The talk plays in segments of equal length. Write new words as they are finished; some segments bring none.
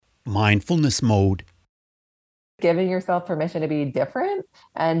mindfulness mode. Giving yourself permission to be different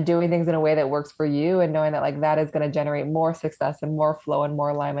and doing things in a way that works for you and knowing that like that is going to generate more success and more flow and more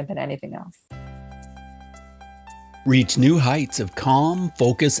alignment than anything else. Reach new heights of calm,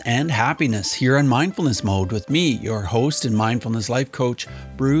 focus, and happiness here on Mindfulness Mode with me, your host and mindfulness life coach,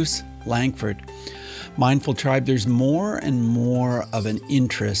 Bruce Langford. Mindful Tribe, there's more and more of an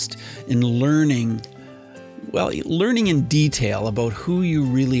interest in learning in detail about who you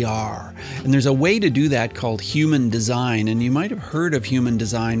really are. And there's a way to do that called human design. And you might have heard of human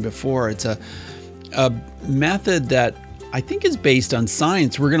design before. It's a method that I think is based on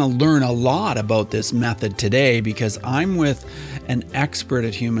science. We're going to learn a lot about this method today because I'm with an expert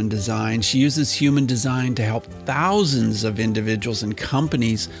at human design. She uses human design to help thousands of individuals and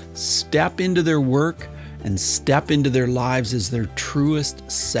companies step into their work and step into their lives as their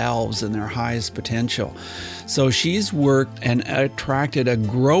truest selves and their highest potential. So she's worked and attracted a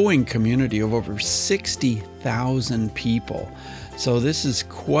growing community of over 60,000 people. So this is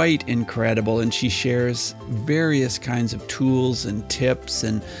quite incredible, and she shares various kinds of tools and tips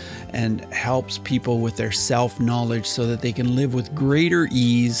and helps people with their self-knowledge so that they can live with greater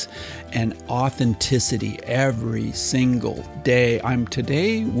ease and authenticity every single day. I'm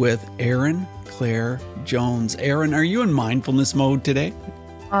today with Erin Claire Jones. Erin, are you in mindfulness mode today?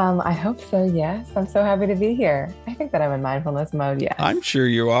 I hope so, yes. I'm so happy to be here. I think that I'm in mindfulness mode, yes. I'm sure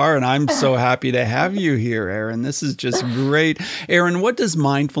you are, and I'm so happy to have you here, Erin. This is just great. Erin, what does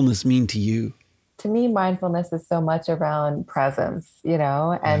mindfulness mean to you? To me, mindfulness is so much around presence, and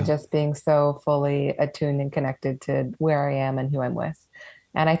Yeah. just being so fully attuned and connected to where I am and who I'm with.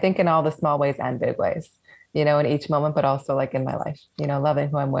 And I think in all the small ways and big ways, in each moment, but also like in my life, loving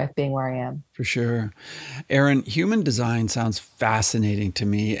who I'm with, being where I am. For sure. Erin, human design sounds fascinating to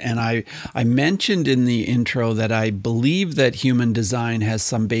me. And I mentioned in the intro that I believe that human design has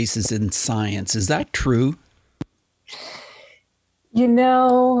some basis in science. Is that true?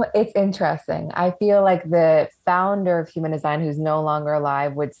 It's interesting. I feel like the founder of human design, who's no longer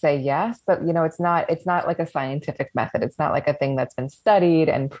alive, would say yes, but it's not like a scientific method. It's not like a thing that's been studied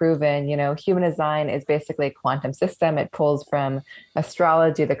and proven. Human design is basically a quantum system. It pulls from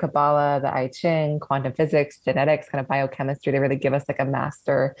astrology, the Kabbalah, the I Ching, quantum physics, genetics, kind of biochemistry to really give us like a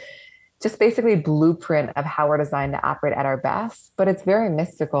master just basically blueprint of how we're designed to operate at our best, but it's very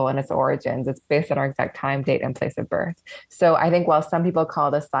mystical in its origins. It's based on our exact time, date, and place of birth. So I think while some people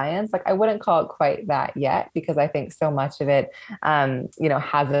call it a science, like I wouldn't call it quite that yet because I think so much of it,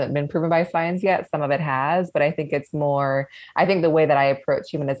 hasn't been proven by science yet. Some of it has, but I think it's more. I think the way that I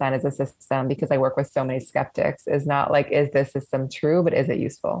approach human design as a system, because I work with so many skeptics, is not like is this system true, but is it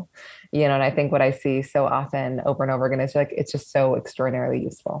useful? And I think what I see so often over and over again is like it's just so extraordinarily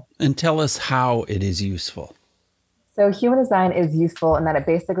useful. And tell us how it is useful. So, human design is useful in that it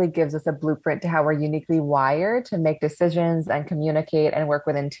basically gives us a blueprint to how we're uniquely wired to make decisions and communicate and work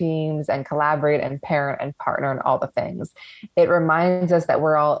within teams and collaborate and parent and partner and all the things. It reminds us that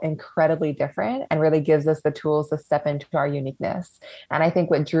we're all incredibly different and really gives us the tools to step into our uniqueness. And I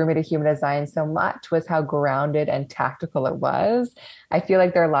think what drew me to human design so much was how grounded and tactical it was. I feel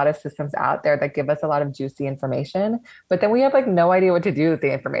like there are a lot of systems out there that give us a lot of juicy information, but then we have like no idea what to do with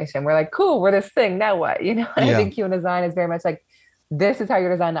the information. We're like, cool, we're this thing, now what? And I Yeah. think human design is very much like this is how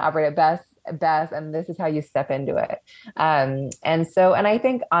you're designed to operate at best, and this is how you step into it. And I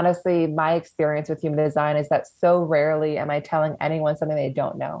think honestly, my experience with human design is that so rarely am I telling anyone something they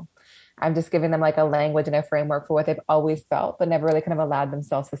don't know. I'm just giving them like a language and a framework for what they've always felt, but never really kind of allowed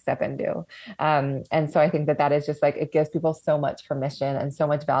themselves to step into. And so I think that that is just like, it gives people so much permission and so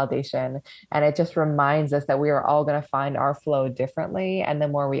much validation. And it just reminds us that we are all going to find our flow differently. And the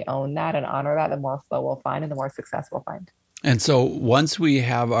more we own that and honor that, the more flow we'll find and the more success we'll find. And so once we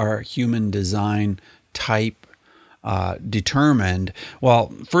have our human design type determined,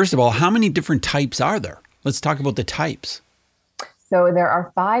 well, first of all, how many different types are there? Let's talk about the types. So there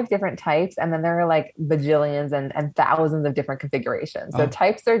are five different types, and then there are like bajillions and thousands of different configurations. So Oh,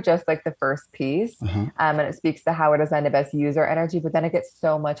 types are just like the first piece, uh-huh. and it speaks to how we're designed to best use our energy, but then it gets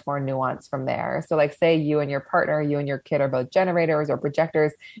so much more nuance from there. So like say you and your partner, you and your kid are both generators or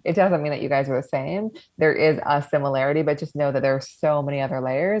projectors. It doesn't mean that you guys are the same. There is a similarity, but just know that there are so many other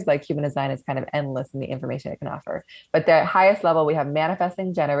layers. Like human design is kind of endless in the information it can offer. But the highest level, we have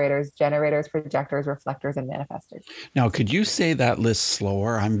manifesting generators, projectors, reflectors, and manifestors. Now, could you say that list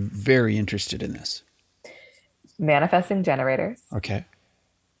slower? I'm very interested in this. Manifesting Okay.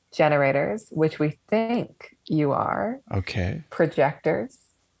 generators, which we think you are, Okay. projectors,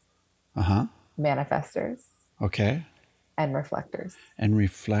 Uh-huh. manifestors, Okay. and reflectors. And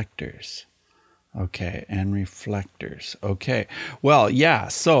reflectors. Okay, and reflectors. Okay. Well, yeah.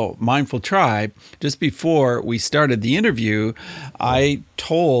 So, Mindful Tribe, just before we started the interview, I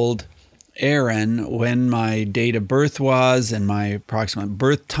told Aaron when my date of birth was and my approximate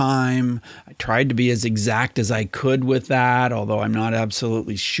birth time. I tried to be as exact as I could with that, although I'm not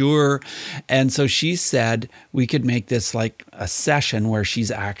absolutely sure. And so she said we could make this like a session where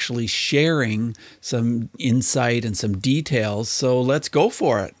she's actually sharing some insight and some details. So let's go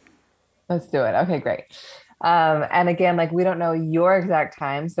for it. Let's do it. Okay, great. And again, like we don't know your exact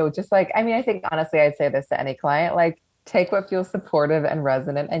time. So just like, I mean, I think honestly, I'd say this to any client, like take what feels supportive and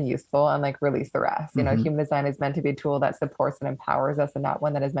resonant and useful and like release the rest. You know, Mm-hmm. human design is meant to be a tool that supports and empowers us and not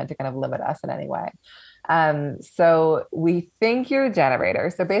one that is meant to kind of limit us in any way. So we think you're a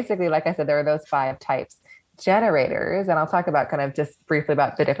generator. So basically, like I said, there are those five types. Generators, and I'll talk about kind of just briefly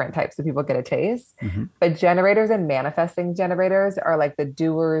about the different types so people get a taste. Mm-hmm. But generators and manifesting generators are like the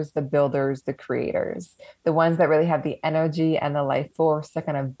doers, the builders, the creators, the ones that really have the energy and the life force to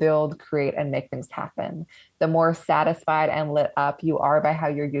kind of build, create, and make things happen. The more satisfied and lit up you are by how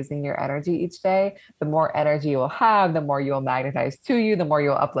you're using your energy each day, the more energy you will have, the more you will magnetize to you, the more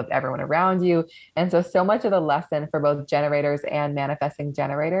you'll uplift everyone around you. And so much of the lesson for both generators and manifesting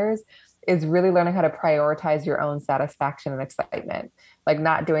generators is really learning how to prioritize your own satisfaction and excitement. Like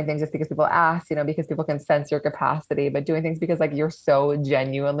not doing things just because people ask, you know, because people can sense your capacity, but doing things because like you're so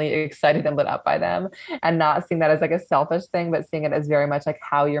genuinely excited and lit up by them, and not seeing that as like a selfish thing, but seeing it as very much like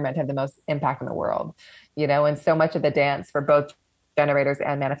how you're meant to have the most impact in the world, you know. And so much of the dance for both generators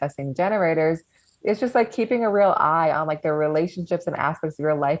and manifesting generators, it's just like keeping a real eye on like the relationships and aspects of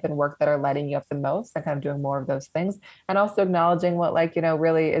your life and work that are lighting you up the most, and kind of doing more of those things, and also acknowledging what, like, you know,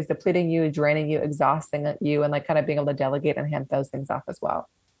 really is depleting you, draining you, exhausting you, and like kind of being able to delegate and hand those things off as well.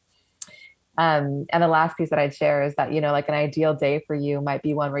 And the last piece that I'd share is that, you know, like an ideal day for you might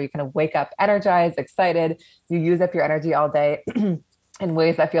be one where you kind of wake up energized, excited, you use up your energy all day in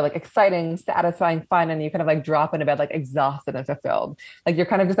ways that feel like exciting, satisfying, fun, and you kind of like drop into bed like exhausted and fulfilled. Like you're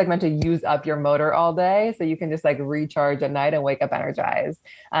kind of just like meant to use up your motor all day so you can just like recharge at night and wake up energized.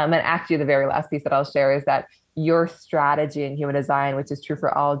 And actually, the very last piece that I'll share is that your strategy in human design, which is true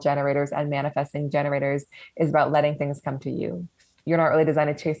for all generators and manifesting generators, is about letting things come to you. You're not really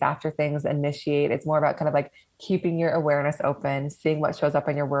designed to chase after things, initiate. It's more about kind of like keeping your awareness open, seeing what shows up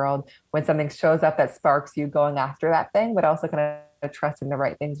in your world. When something shows up that sparks you, going after that thing, but also kind of trusting the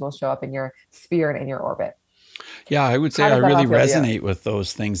right things will show up in your sphere and in your orbit. Yeah, I would say How I does that all really feel to you? resonate with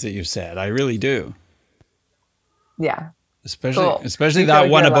those things that you said. I really do. Yeah, Especially cool. Do especially you feel that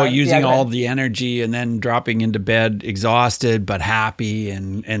like one you're about aligned? Yeah, using go all ahead. the energy and then dropping into bed exhausted but happy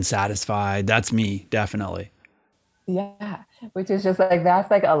and satisfied. That's me, definitely. Yeah, which is just like that's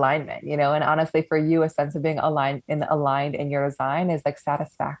like alignment, you know. And honestly, for you, a sense of being aligned in your design is like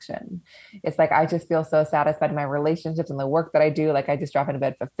satisfaction. It's like I just feel so satisfied in my relationships and the work that I do. Like I just drop into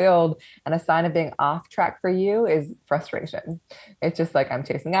bed fulfilled. And a sign of being off track for you is frustration. It's just like I'm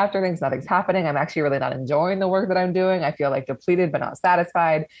chasing after things, nothing's happening. I'm actually really not enjoying the work that I'm doing. I feel like depleted but not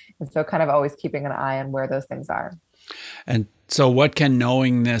satisfied. And so kind of always keeping an eye on where those things are. And so what can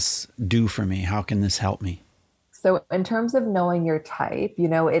knowing this do for me? How can this help me? So, in terms of knowing your type, you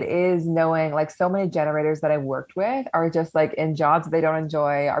know, it is knowing like so many generators that I've worked with are just like in jobs that they don't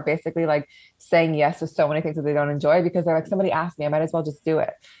enjoy, are basically like saying yes to so many things that they don't enjoy because they're like, somebody asked me, I might as well just do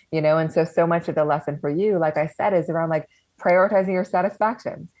it, you know? And so much of the lesson for you, like I said, is around like prioritizing your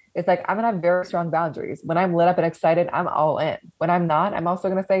satisfaction. It's like I'm gonna have very strong boundaries. When I'm lit up and excited, I'm all in. When I'm not, I'm also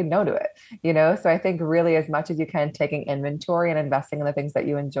gonna say no to it, you know? So I think really as much as you can, taking inventory and investing in the things that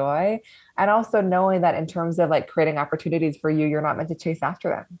you enjoy, and also knowing that in terms of like creating opportunities for you, you're not meant to chase after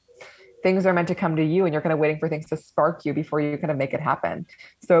them. Things are meant to come to you, and you're kind of waiting for things to spark you before you kind of make it happen.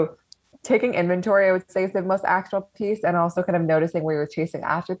 So taking inventory, I would say, is the most actual piece, and also kind of noticing where you're chasing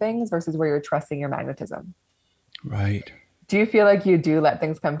after things versus where you're trusting your magnetism. Right. Do you feel like you do let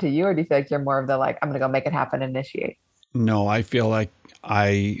things come to you, or do you feel like you're more of the like, I'm gonna go make it happen, initiate? No, I feel like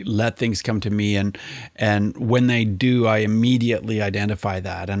I let things come to me, and when they do, I immediately identify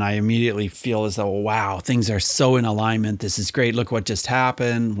that, and I immediately feel as though, wow, things are so in alignment. This is great. Look what just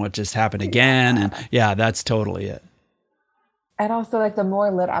happened. What just happened again? And Yeah. yeah, that's totally it. And also, like, the more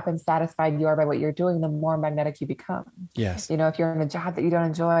lit up and satisfied you are by what you're doing, the more magnetic you become. Yes. You know, if you're in a job that you don't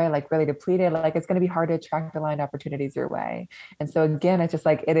enjoy, like really depleted, like it's going to be hard to attract aligned opportunities your way. And so, again, it's just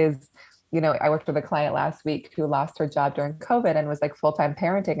like it is. You know, I worked with a client last week who lost her job during COVID and was like full time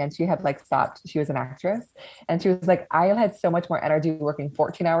parenting. And she had like stopped, she was an actress. And she was like, I had so much more energy working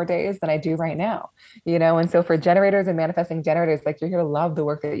 14-hour days than I do right now. You know, and so for generators and manifesting generators, like you're here to love the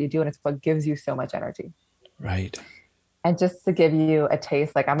work that you do. And it's what gives you so much energy. Right. And just to give you a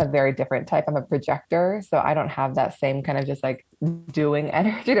taste, like I'm a very different type. I'm a projector. So I don't have that same kind of just like doing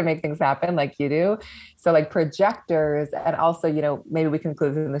energy to make things happen like you do. So like projectors, and also, maybe we can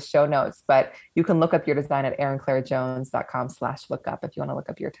include this in the show notes, but you can look up your design at aaronclairejones.com/lookup if you want to look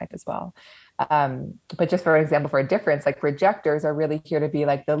up your type as well. But just for example, for a difference, like projectors are really here to be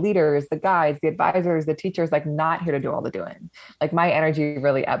like the leaders, the guides, the advisors, the teachers, like not here to do all the doing. Like my energy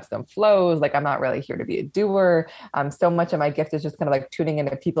really ebbs and flows. Like I'm not really here to be a doer. So much of my gift is just kind of like tuning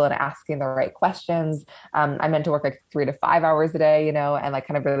into people and asking the right questions. I'm meant to work like 3 to 5 hours a day, and like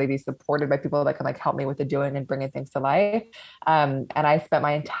kind of really be supported by people that can like help me with the doing and bringing things to life. And I spent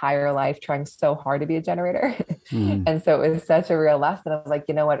my entire life trying so hard to be a generator. Mm. And so it was such a real lesson of like,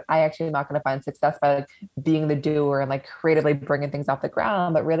 you know what, I actually am not going to find success by like being the doer and like creatively bringing things off the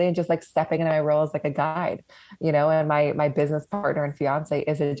ground, but really just like stepping into my role as like a guide, and my business partner and fiance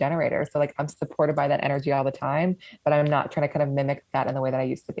is a generator. So like I'm supported by that energy all the time, but I'm not trying to kind of mimic that in the way that I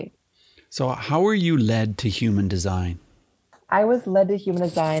used to be. So how are you led to human design? I was led to human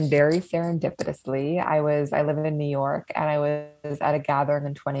design very serendipitously. I live in New York, and I was at a gathering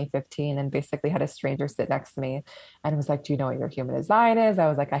in 2015 and basically had a stranger sit next to me and was like, "Do you know what your human design is?" I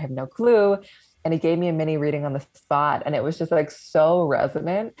was like, "I have no clue." And he gave me a mini reading on the spot, and it was just like so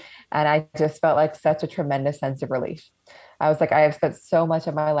resonant. And I just felt like such a tremendous sense of relief. I was like, I have spent so much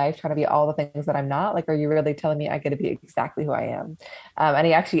of my life trying to be all the things that I'm not. Like, are you really telling me I get to be exactly who I am? And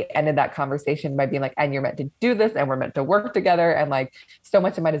he actually ended that conversation by being like, and you're meant to do this, and we're meant to work together. And like, so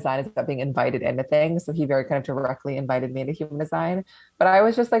much of my design is about being invited into things. So he very kind of directly invited me into human design. But I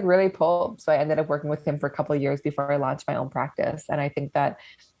was just like really pulled. So I ended up working with him for a couple of years before I launched my own practice. And I think that,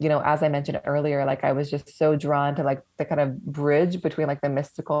 as I mentioned earlier, like I was just so drawn to like the kind of bridge between like the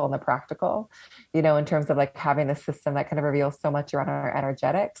mystical and the practical, in terms of like having the system that kind of reveals so much around our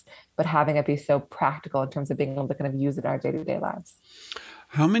energetics, but having it be so practical in terms of being able to kind of use it in our day-to-day lives.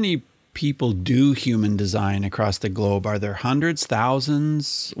 How many people do human design across the globe? Are there hundreds,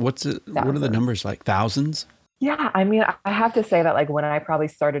 thousands? What's it? What are the Thousands. numbers like? Thousands? Yeah, I mean, I have to say that like when I probably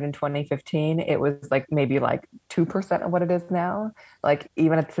started in 2015, it was like maybe like 2% of what it is now. Like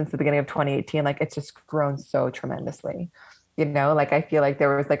even since the beginning of 2018, like it's just grown so tremendously. Like I feel like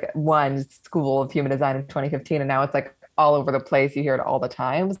there was like one school of human design in 2015, and now it's like all over the place. You hear it all the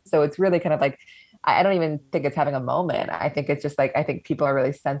time. So it's really kind of like I don't even think it's having a moment. I think it's just like I think people are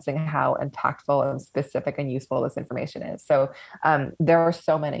really sensing how impactful and specific and useful this information is. So there are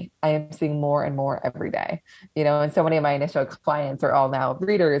so many. I am seeing more and more every day. And so many of my initial clients are all now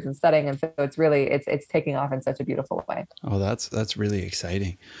readers and studying, and so it's taking off in such a beautiful way. Oh, that's really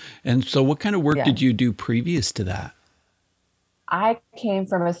exciting. And so what kind of work Yeah. did you do previous to that? I came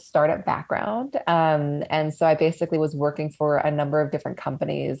from a startup background. And so I basically was working for a number of different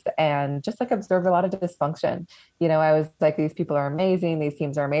companies and just like observed a lot of dysfunction. I was like, these people are amazing, these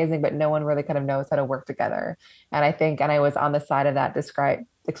teams are amazing, but no one really kind of knows how to work together. And I was on the side of that,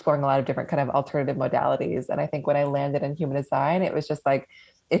 exploring a lot of different kind of alternative modalities. And I think when I landed in human design, it was just like,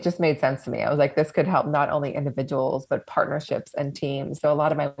 it just made sense to me. I was like, this could help not only individuals, but partnerships and teams. So a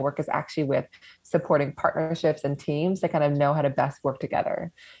lot of my work is actually with supporting partnerships and teams to kind of know how to best work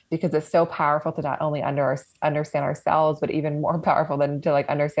together, because it's so powerful to not only understand ourselves, but even more powerful than to like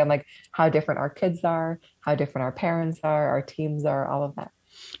understand like how different our kids are, how different our parents are, our teams are, all of that.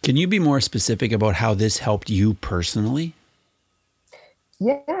 Can you be more specific about how this helped you personally?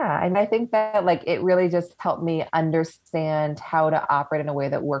 Yeah, and I think that like it really just helped me understand how to operate in a way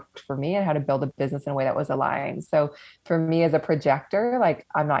that worked for me and how to build a business in a way that was aligned. So for me as a projector, like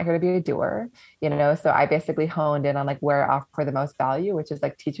I'm not here to be a doer, so I basically honed in on like where I offer the most value, which is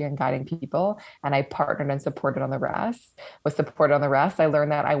like teaching and guiding people. And I partnered and supported on the rest. Was supported on the rest. I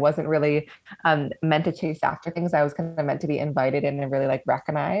learned that I wasn't really meant to chase after things. I was kind of meant to be invited in and really like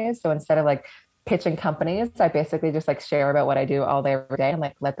recognized. So instead of like pitching companies, I basically just like share about what I do all day, every day, and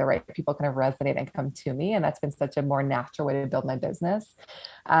like let the right people kind of resonate and come to me. And that's been such a more natural way to build my business.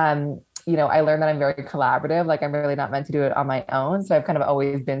 I learned that I'm very collaborative. Like I'm really not meant to do it on my own. So I've kind of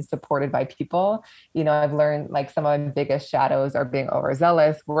always been supported by people. I've learned like some of my biggest shadows are being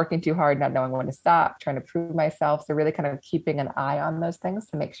overzealous, working too hard, not knowing when to stop, trying to prove myself. So really kind of keeping an eye on those things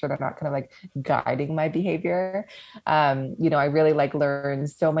to make sure they're not kind of like guiding my behavior. I really like learn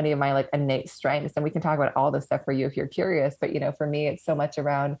so many of my like innate strengths, and we can talk about all this stuff for you if you're curious. But for me, it's so much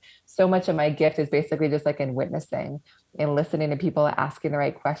of my gift is basically just like in witnessing and listening to people, asking the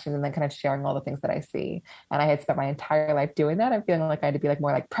right questions, and then kind of sharing all the things that I see. And I had spent my entire life doing that. I'm feeling like I had to be like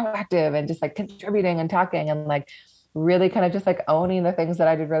more like proactive and just like contributing and talking and like really kind of just like owning the things that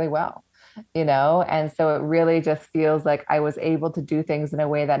I did really well. And so it really just feels like I was able to do things in a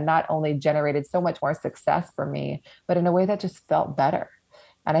way that not only generated so much more success for me, but in a way that just felt better.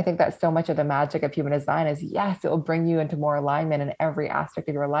 And I think that so much of the magic of human design is, yes, it will bring you into more alignment in every aspect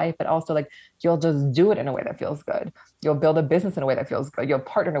of your life, but also like you'll just do it in a way that feels good. You'll build a business in a way that feels good. You'll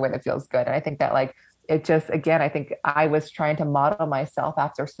partner in a way that feels good. And I think that like it just, again, I think I was trying to model myself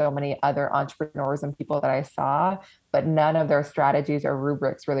after so many other entrepreneurs and people that I saw, but none of their strategies or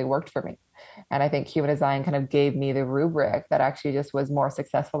rubrics really worked for me. And I think human design kind of gave me the rubric that actually just was more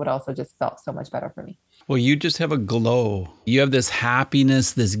successful, but also just felt so much better for me. Well, you just have a glow. You have this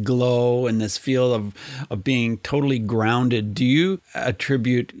happiness, this glow, and this feel of being totally grounded. Do you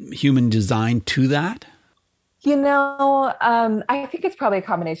attribute human design to that? I think it's probably a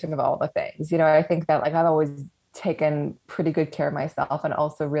combination of all the things. I think that like I've always taken pretty good care of myself and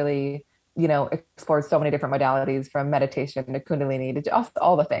also really, explored so many different modalities from meditation to Kundalini to just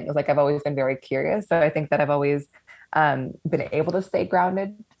all the things. Like I've always been very curious. So I think that I've always been able to stay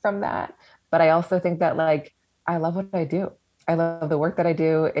grounded from that. But I also think that like I love what I do. I love the work that I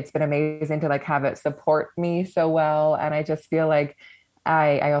do. It's been amazing to like have it support me so well. And I just feel like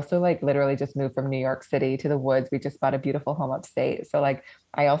I also like literally just moved from New York City to the woods. We just bought a beautiful home upstate. So like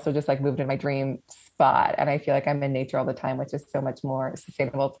I also just like moved in my dream spot and I feel like I'm in nature all the time, which is so much more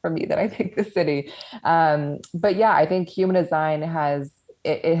sustainable for me than I think the city. But yeah, I think human design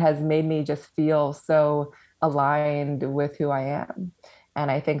it has made me just feel so aligned with who I am. And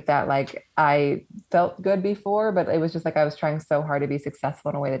I think that like I felt good before, but it was just like I was trying so hard to be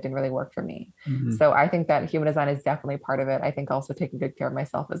successful in a way that didn't really work for me. Mm-hmm. So I think that human design is definitely part of it. I think also taking good care of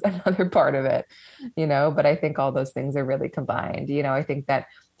myself is another part of it, but I think all those things are really combined. I think that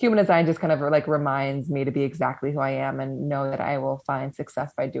human design just kind of like reminds me to be exactly who I am and know that I will find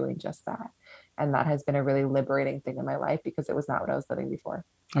success by doing just that. And that has been a really liberating thing in my life because it was not what I was living before.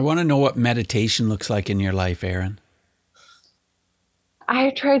 I want to know what meditation looks like in your life, Erin.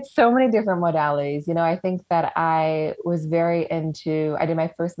 I tried so many different modalities. I think that I did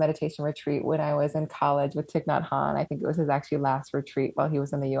my first meditation retreat when I was in college with Thich Nhat Hanh. I think it was his actually last retreat while he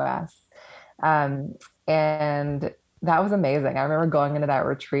was in the US. And that was amazing. I remember going into that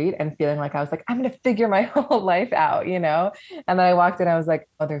retreat and feeling like I was like, I'm going to figure my whole life out. And then I walked in, I was like,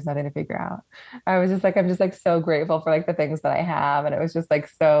 oh, there's nothing to figure out. I was just like, I'm just like so grateful for like the things that I have. And it was just like,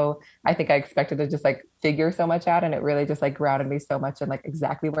 so I think I expected to just like figure so much out. And it really just like grounded me so much in like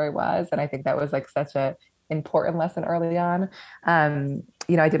exactly where I was. And I think that was like such a important lesson early on.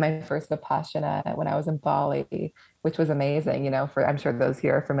 I did my first Vipassana when I was in Bali, which was amazing, for I'm sure those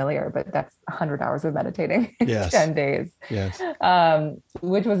here are familiar, but that's 100 hours of meditating in Yes. 10 days. Yes.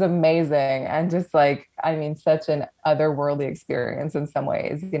 Which was amazing. And just like, I mean, such an otherworldly experience in some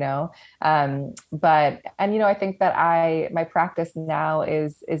ways. I think that my practice now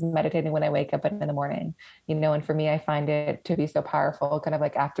is meditating when I wake up in the morning, and for me, I find it to be so powerful, kind of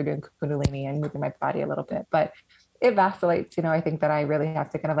like after doing Kundalini and moving my body a little bit, but it vacillates. I think that I really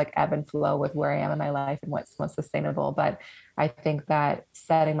have to kind of like ebb and flow with where I am in my life and what's most sustainable. But I think that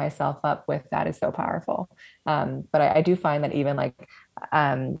setting myself up with that is so powerful. But I do find that even like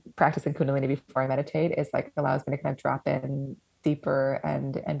practicing Kundalini before I meditate is like allows me to kind of drop in deeper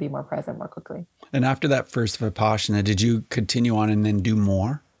and be more present more quickly. And after that first Vipassana, did you continue on and then do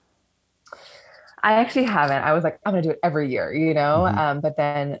more? I actually haven't. I was like, I'm going to do it every year. Mm-hmm. But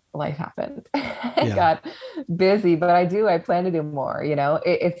then life happened. I got busy, but I plan to do more.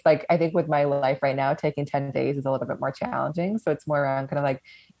 It's like, I think with my life right now, taking 10 days is a little bit more challenging. So it's more around kind of like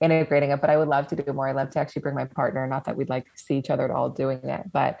integrating it, but I would love to do more. I'd love to actually bring my partner, not that we'd like see each other at all doing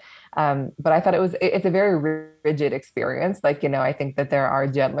it, but I thought it's a very rigid experience. Like, I think that there are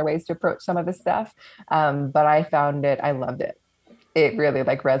gentler ways to approach some of this stuff. But I loved it. It really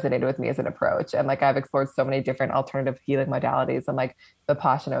like resonated with me as an approach. And like I've explored so many different alternative healing modalities. And like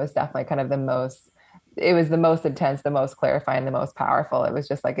Vipassana was definitely kind of the most intense, the most clarifying, the most powerful. It was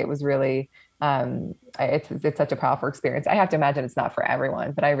just like, it was really, it's such a powerful experience. I have to imagine it's not for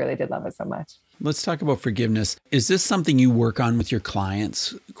everyone, but I really did love it so much. Let's talk about forgiveness. Is this something you work on with your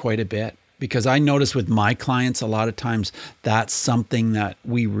clients quite a bit? Because I notice with my clients, a lot of times that's something that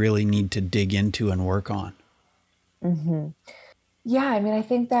we really need to dig into and work on. Mm-hmm. Yeah, I mean, I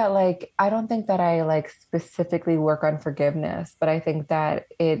think that like, I don't think that I like specifically work on forgiveness, but I think that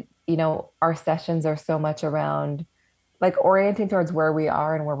our sessions are so much around like orienting towards where we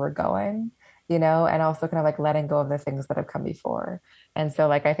are and where we're going, and also kind of like letting go of the things that have come before. And so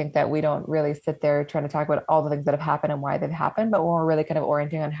like, I think that we don't really sit there trying to talk about all the things that have happened and why they've happened, but we're really kind of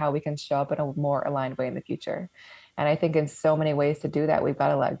orienting on how we can show up in a more aligned way in the future. And I think in so many ways to do that, we've got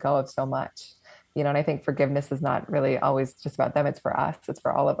to let go of so much. And I think forgiveness is not really always just about them. It's for us. It's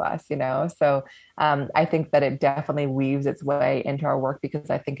for all of us. So I think that it definitely weaves its way into our work because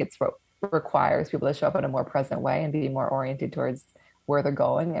I think it's what requires people to show up in a more present way and be more oriented towards where they're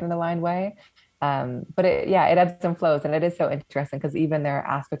going in an aligned way. But it ebbs and flows, and it is so interesting because even there are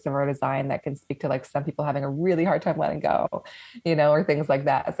aspects of our design that can speak to like some people having a really hard time letting go, or things like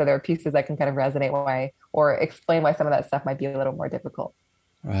that. So there are pieces that can kind of resonate why or explain why some of that stuff might be a little more difficult.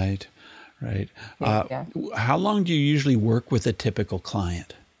 Right, right. Yeah. How long do you usually work with a typical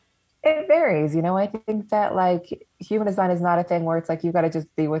client? It varies. I think that like human design is not a thing where it's like you got to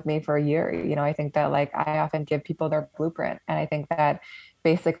just be with me for a year. I think that like I often give people their blueprint, and I think that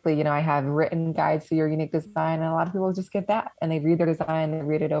basically, I have written guides to your unique design, and a lot of people just get that and they read their design, they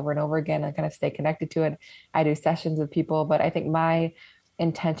read it over and over again and kind of stay connected to it. I do sessions with people, but I think my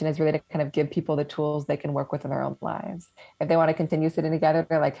intention is really to kind of give people the tools they can work with in their own lives. If they want to continue sitting together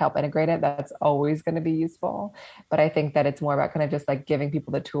to like help integrate it, that's always going to be useful. But I think that it's more about kind of just like giving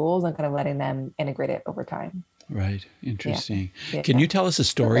people the tools and kind of letting them integrate it over time. Right. Interesting. Yeah. Can you tell us a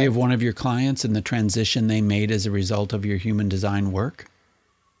story of one of your clients and the transition they made as a result of your human design work?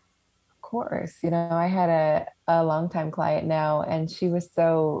 Of course. I had a longtime client now, and she was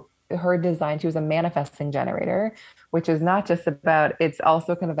her design, she was a manifesting generator, which is not just about, it's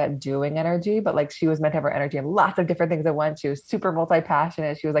also kind of that doing energy, but like she was meant to have her energy in lots of different things at once. She was super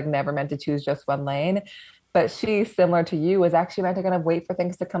multi-passionate. She was like never meant to choose just one lane. But she, similar to you, was actually meant to kind of wait for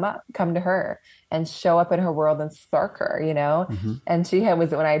things to come to her and show up in her world and spark her. Mm-hmm.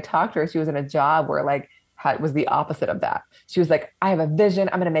 And when I talked to her, she was in a job where like was the opposite of that. She was like, I have a vision.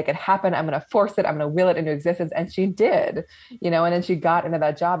 I'm going to make it happen. I'm going to force it. I'm going to will it into existence. And she did, and then she got into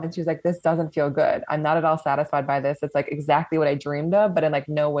that job and she was like, this doesn't feel good. I'm not at all satisfied by this. It's like exactly what I dreamed of, but in like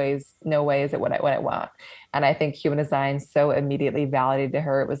no way is it what I want. And I think human design so immediately validated to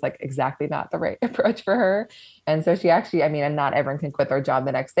her it was like exactly not the right approach for her. And so she actually, and not everyone can quit their job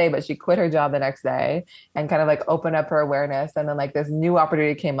the next day, but she quit her job the next day and kind of like opened up her awareness. And then like this new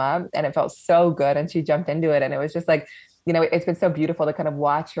opportunity came up and it felt so good. And she jumped into it. And it was just like, it's been so beautiful to kind of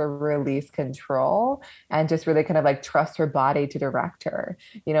watch her release control and just really kind of like trust her body to direct her,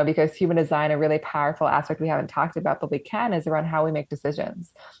 because human design, a really powerful aspect we haven't talked about, but we can, is around how we make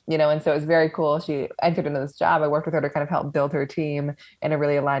decisions, and so it's very cool. She entered into this job. I worked with her to kind of help build her team in a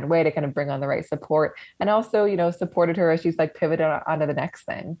really aligned way to kind of bring on the right support and also, supported her as she's like pivoted onto the next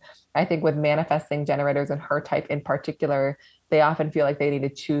thing. I think with manifesting generators and her type in particular, they often feel like they need to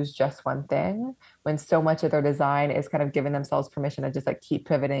choose just one thing when so much of their design is kind of giving themselves permission to just like keep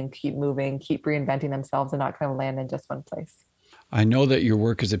pivoting, keep moving, keep reinventing themselves and not kind of land in just one place. I know that your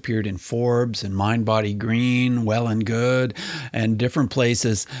work has appeared in Forbes and Mind Body Green, Well and Good, and different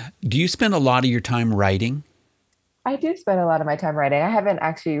places. Do you spend a lot of your time writing? I do spend a lot of my time writing. I haven't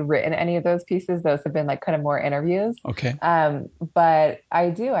actually written any of those pieces. Those have been like kind of more interviews. Okay. But I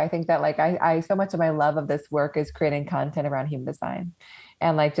do. I think that like I so much of my love of this work is creating content around human design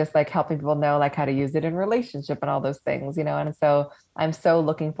and like just like helping people know like how to use it in relationship and all those things, and so I'm so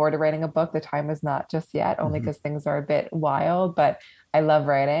looking forward to writing a book. The time is not just yet, only because things are a bit wild, but I love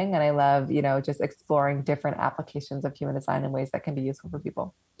writing and I love, just exploring different applications of human design in ways that can be useful for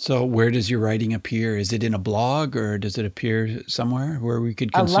people. So where does your writing appear? Is it in a blog or does it appear somewhere where we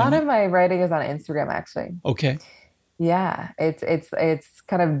could consume A lot of my writing is on Instagram, actually. Okay. Yeah, it's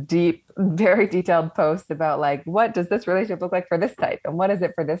kind of deep, very detailed posts about like what does this relationship look like for this type and what is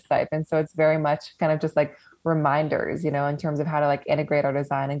it for this type, and so it's very much kind of just like reminders, in terms of how to like integrate our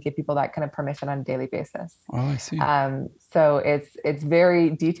design and give people that kind of permission on a daily basis. Oh, I see. So it's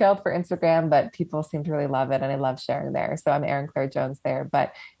very detailed for Instagram, but people seem to really love it, and I love sharing there. So I'm Erin Claire Jones there,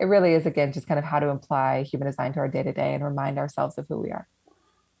 but it really is again just kind of how to apply human design to our day to day and remind ourselves of who we are.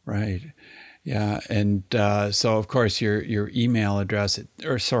 Right. Yeah. And so, of course, your email address,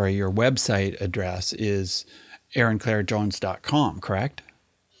 your website address is erinclairejones.com, correct?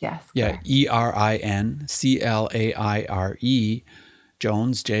 Yes. Yeah. Correct. ERINCLAIRE,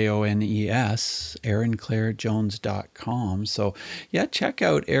 Jones, JONES, erinclairejones.com. So, yeah, check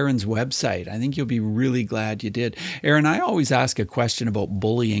out Erin's website. I think you'll be really glad you did. Erin, I always ask a question about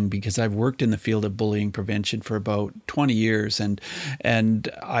bullying because I've worked in the field of bullying prevention for about 20 years, and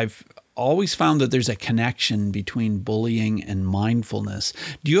I've always found that there's a connection between bullying and mindfulness.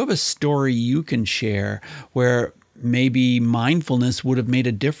 Do you have a story you can share where maybe mindfulness would have made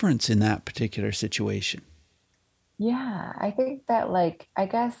a difference in that particular situation? Yeah, I think that like, I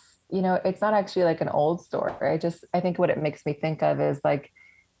guess, it's not actually like an old story. I think what it makes me think of is like,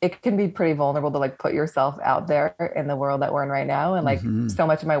 it can be pretty vulnerable to like put yourself out there in the world that we're in right now. And like so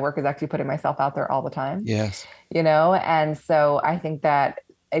much of my work is actually putting myself out there all the time. Yes. And so I think that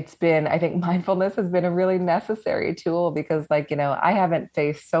it's been, I think mindfulness has been a really necessary tool because, like, I haven't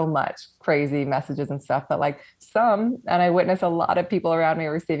faced so much crazy messages and stuff, but like some, and I witness a lot of people around me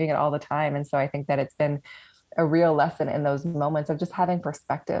receiving it all the time. And so I think that it's been a real lesson in those moments of just having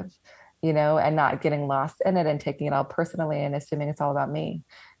perspective, and not getting lost in it and taking it all personally and assuming it's all about me,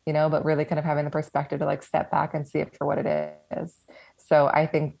 but really kind of having the perspective to like step back and see it for what it is. So I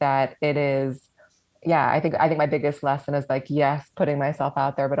think that it is, yeah, I think my biggest lesson is like, yes, putting myself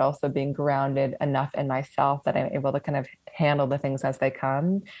out there, but also being grounded enough in myself that I'm able to kind of handle the things as they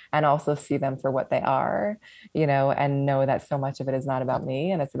come and also see them for what they are, and know that so much of it is not about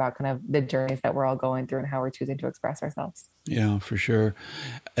me and it's about kind of the journeys that we're all going through and how we're choosing to express ourselves. Yeah, for sure.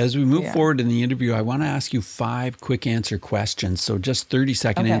 As we move Yeah. forward in the interview, I want to ask you 5 quick answer questions. So just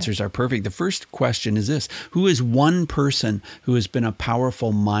 30-second Okay. answers are perfect. The first question is this: who is one person who has been a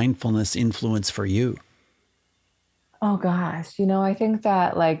powerful mindfulness influence for you? Oh gosh, I think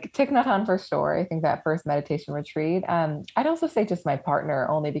that like Thich Nhat Hanh for sure. I think that first meditation retreat. I'd also say just my partner,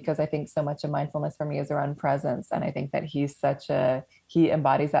 only because I think so much of mindfulness for me is around presence, and I think that he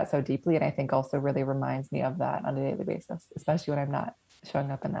embodies that so deeply, and I think also really reminds me of that on a daily basis, especially when I'm not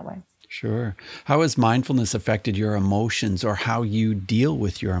showing up in that way. Sure. How has mindfulness affected your emotions or how you deal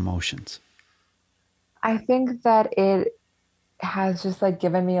with your emotions? I think that it has just like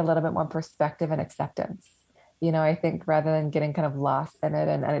given me a little bit more perspective and acceptance. I think rather than getting kind of lost in it,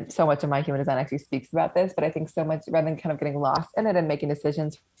 and so much of my human design actually speaks about this, but I think so much rather than kind of getting lost in it and making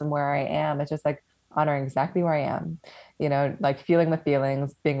decisions from where I am, it's just like honoring exactly where I am, like feeling the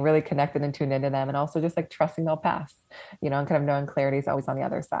feelings, being really connected and tuned into them, and also just like trusting they'll pass, and kind of knowing clarity is always on the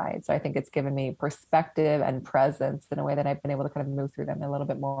other side. So I think it's given me perspective and presence in a way that I've been able to kind of move through them a little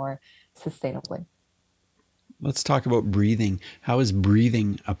bit more sustainably. Let's talk about breathing. How is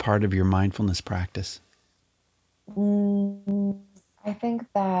breathing a part of your mindfulness practice? Mm, I think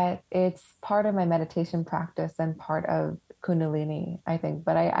that it's part of my meditation practice and part of Kundalini, I think.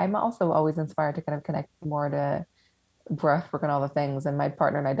 But I'm also always inspired to kind of connect more to breath work and all the things. And my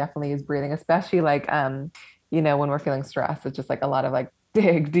partner and I definitely use breathing, especially like, when we're feeling stressed. It's just like a lot of like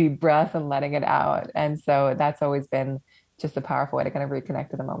big, deep breaths and letting it out. And so that's always been just a powerful way to kind of reconnect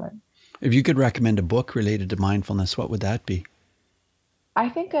to the moment. If you could recommend a book related to mindfulness, what would that be? I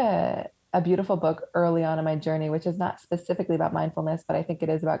think a beautiful book early on in my journey, which is not specifically about mindfulness, but I think it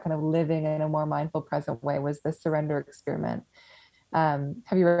is about kind of living in a more mindful, present way, was The Surrender Experiment. Have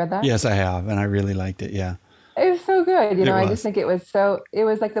you read that? Yes, I have, and I really liked it. Yeah, It was so good. it I just was. think it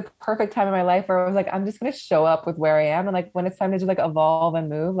was like the perfect time in my life where I was like, I'm just going to show up with where I am. And like when it's time to just like evolve and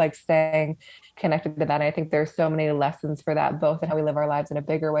move, like staying connected to that. And I think there's so many lessons for that, both in how we live our lives in a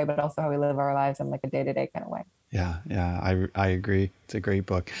bigger way, but also how we live our lives in like a day-to-day kind of way. Yeah, yeah, I agree. It's a great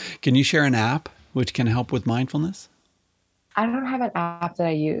book. Can you share an app which can help with mindfulness? I don't have an app that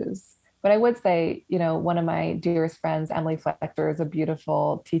I use, but I would say, one of my dearest friends, Emily Fletcher, is a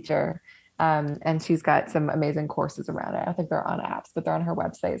beautiful teacher. And she's got some amazing courses around it. I don't think they're on apps, but they're on her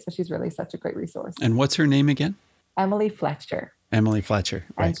website. So she's really such a great resource. And what's her name again? Emily Fletcher. Emily Fletcher,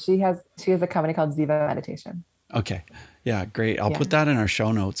 right? And she has a company called Ziva Meditation. Okay. Yeah, great. I'll Yeah. put that in our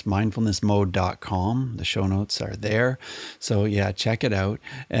show notes, mindfulnessmode.com. The show notes are there. So yeah, check it out.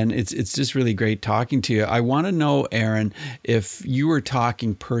 And it's just really great talking to you. I want to know, Erin, if you were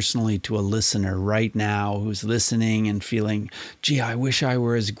talking personally to a listener right now who's listening and feeling, gee, I wish I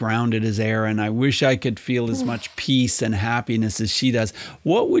were as grounded as Erin. I wish I could feel as much peace and happiness as she does.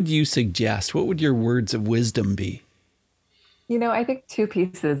 What would you suggest? What would your words of wisdom be? I think two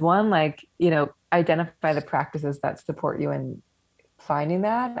pieces. One, like, identify the practices that support you in finding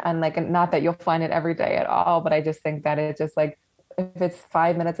that. And like, not that you'll find it every day at all, but I just think that it's just like, if it's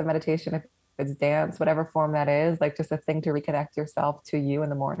 5 minutes of meditation, if it's dance, whatever form that is, like just a thing to reconnect yourself to you in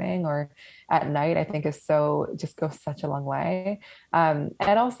the morning or at night, I think is just goes such a long way. And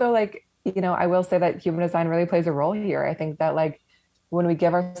also like, I will say that human design really plays a role here. I think that like, when we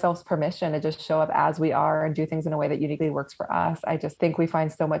give ourselves permission to just show up as we are and do things in a way that uniquely works for us, I just think we find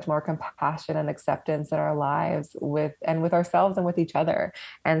so much more compassion and acceptance in our lives with ourselves and with each other.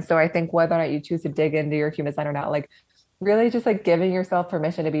 And so I think whether or not you choose to dig into your human design or not, like really just like giving yourself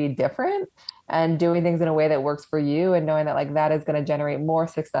permission to be different and doing things in a way that works for you and knowing that like that is going to generate more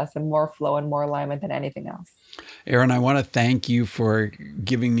success and more flow and more alignment than anything else. Erin, I want to thank you for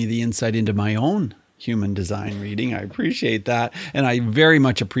giving me the insight into my own human design reading. I appreciate that. And I very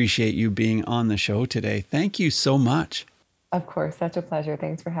much appreciate you being on the show today. Thank you so much. Of course, such a pleasure.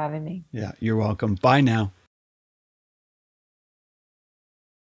 Thanks for having me. Yeah, you're welcome. Bye now.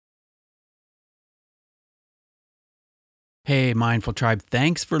 Hey, Mindful Tribe,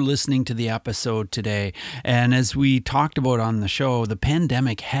 thanks for listening to the episode today. And as we talked about on the show, the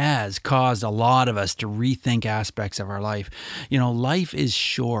pandemic has caused a lot of us to rethink aspects of our life. You know, life is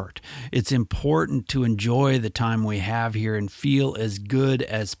short. It's important to enjoy the time we have here and feel as good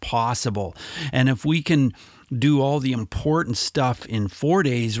as possible. And if we can do all the important stuff in 4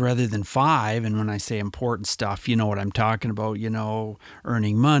 days rather than 5. And when I say important stuff, you know what I'm talking about,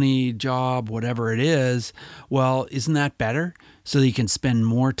 earning money, job, whatever it is. Well, isn't that better? So that you can spend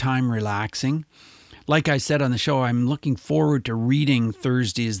more time relaxing. Like I said on the show, I'm looking forward to reading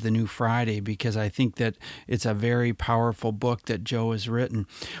Thursday is the New Friday because I think that it's a very powerful book that Joe has written.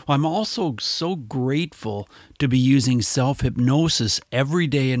 Well, I'm also so grateful to be using self-hypnosis every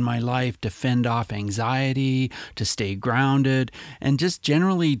day in my life to fend off anxiety, to stay grounded, and just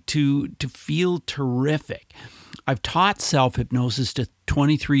generally to feel terrific. I've taught self-hypnosis to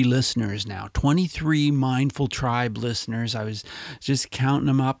 23 listeners now, 23 Mindful Tribe listeners. I was just counting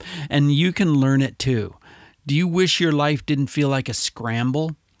them up, and you can learn it too. Do you wish your life didn't feel like a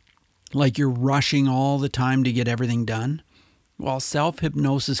scramble, like you're rushing all the time to get everything done? Well,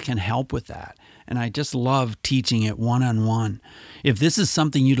 self-hypnosis can help with that, and I just love teaching it one-on-one. If this is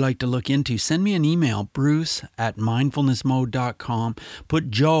something you'd like to look into, send me an email, bruce@mindfulnessmode.com.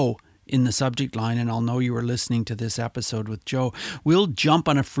 Put Joe in the subject line, and I'll know you were listening to this episode with Joe. We'll jump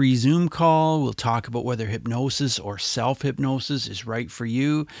on a free Zoom call. We'll talk about whether hypnosis or self-hypnosis is right for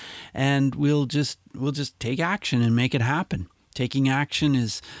you, and we'll just take action and make it happen. Taking action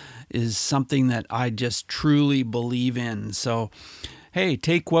is something that I just truly believe in. So, hey,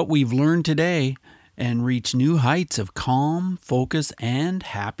 take what we've learned today and reach new heights of calm, focus, and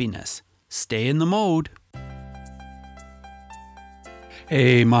happiness. Stay in the mode.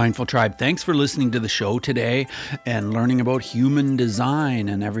 Hey, Mindful Tribe, thanks for listening to the show today and learning about human design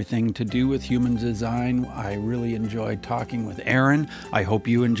and everything to do with human design. I really enjoyed talking with Aaron. I hope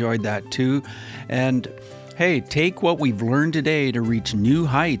you enjoyed that too. And hey, take what we've learned today to reach new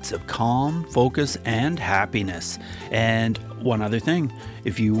heights of calm, focus, and happiness. And one other thing,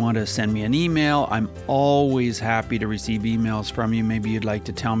 if you want to send me an email, I'm always happy to receive emails from you. Maybe you'd like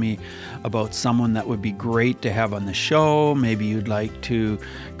to tell me about someone that would be great to have on the show. Maybe you'd like to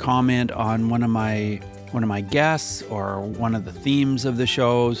comment on one of my guests or one of the themes of the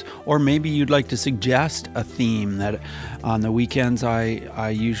shows, or maybe you'd like to suggest a theme that on the weekends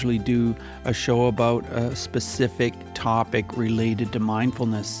I usually do a show about a specific topic related to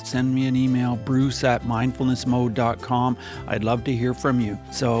mindfulness. Send me an email, bruce@mindfulnessmode.com. I'd love to hear from you.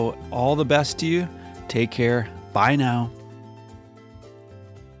 So all the best to you. Take care. Bye now.